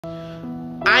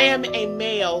I am a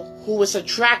male who is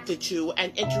attracted to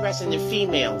and interested in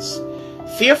females.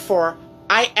 Therefore,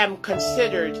 I am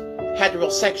considered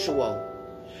heterosexual.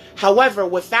 However,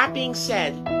 with that being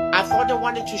said, I thought I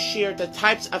wanted to share the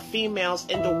types of females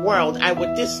in the world I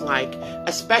would dislike,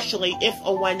 especially if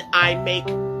or when I make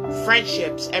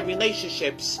friendships and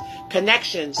relationships,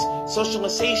 connections,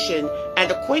 socialization,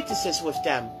 and acquaintances with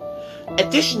them.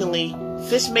 Additionally,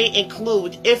 this may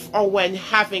include if or when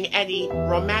having any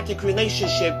romantic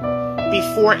relationship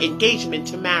before engagement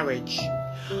to marriage.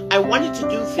 I wanted to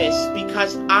do this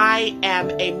because I am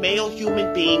a male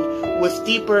human being with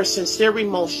deeper, sincere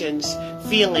emotions,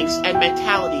 feelings, and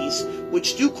mentalities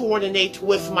which do coordinate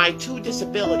with my two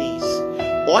disabilities,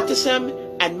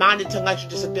 autism and non-intellectual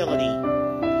disability.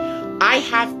 I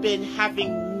have been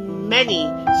having many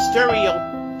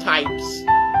stereotypes,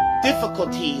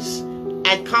 difficulties,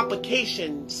 and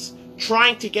complications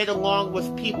trying to get along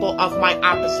with people of my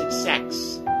opposite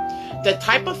sex. The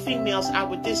type of females I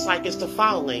would dislike is the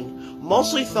following,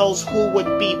 mostly those who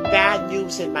would be bad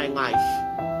news in my life.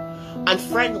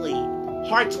 Unfriendly,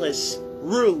 heartless,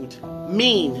 rude,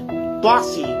 mean,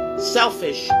 bossy,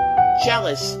 selfish,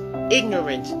 jealous,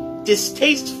 ignorant,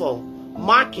 distasteful,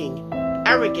 mocking,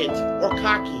 arrogant or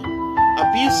cocky,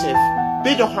 abusive,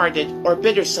 bitter-hearted or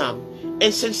bittersome,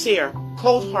 insincere,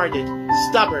 cold-hearted,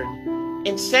 stubborn,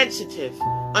 insensitive,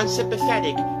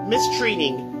 unsympathetic,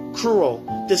 mistreating, cruel,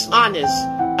 dishonest,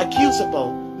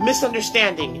 accusable,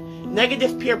 misunderstanding,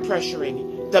 negative peer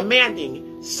pressuring,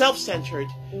 demanding, self-centered,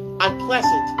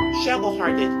 unpleasant,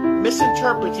 shallow-hearted,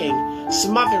 misinterpreting,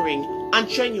 smothering,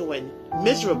 ungenuine,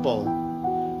 miserable,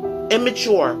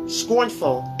 immature,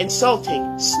 scornful,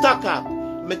 insulting, stuck-up,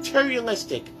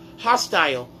 materialistic,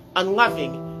 hostile,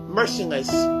 unloving, merciless,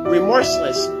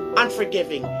 remorseless,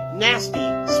 unforgiving, nasty,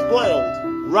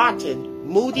 spoiled, rotten,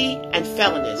 moody, and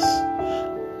felonious.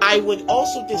 I would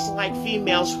also dislike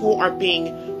females who are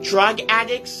being drug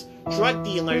addicts, drug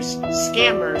dealers,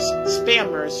 scammers,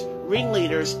 spammers,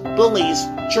 ringleaders, bullies,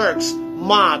 jerks,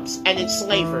 mobs, and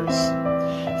enslavers.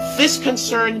 This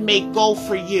concern may go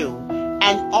for you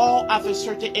and all other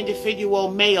certain individual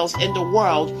males in the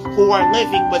world who are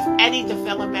living with any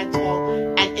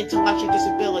developmental and intellectual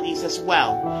disabilities as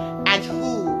well, and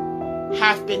who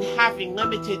have been having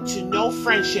limited to no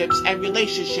friendships and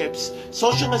relationships,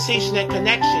 socialization and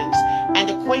connections, and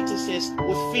acquaintances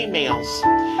with females.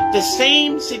 The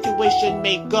same situation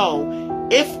may go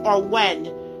if or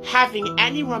when having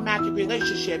any romantic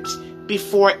relationships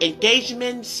before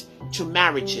engagements to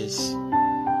marriages.